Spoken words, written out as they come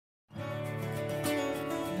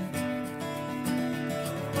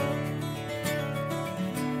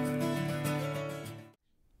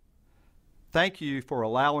Thank you for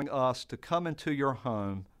allowing us to come into your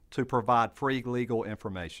home to provide free legal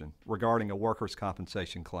information regarding a workers'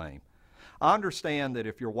 compensation claim. I understand that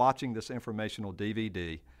if you're watching this informational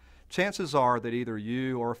DVD, chances are that either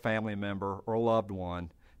you or a family member or a loved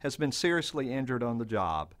one has been seriously injured on the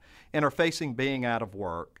job and are facing being out of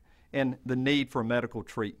work and the need for medical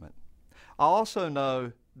treatment. I also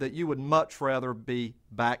know that you would much rather be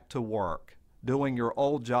back to work, doing your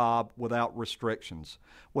old job without restrictions,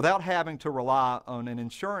 without having to rely on an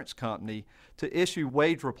insurance company to issue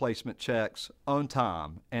wage replacement checks on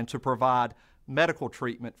time and to provide medical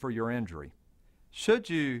treatment for your injury. Should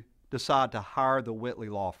you decide to hire the Whitley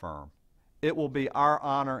Law Firm, it will be our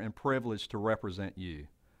honor and privilege to represent you.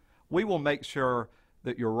 We will make sure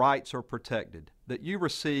that your rights are protected, that you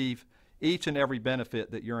receive each and every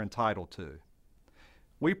benefit that you're entitled to.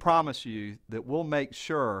 We promise you that we'll make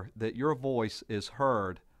sure that your voice is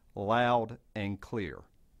heard loud and clear.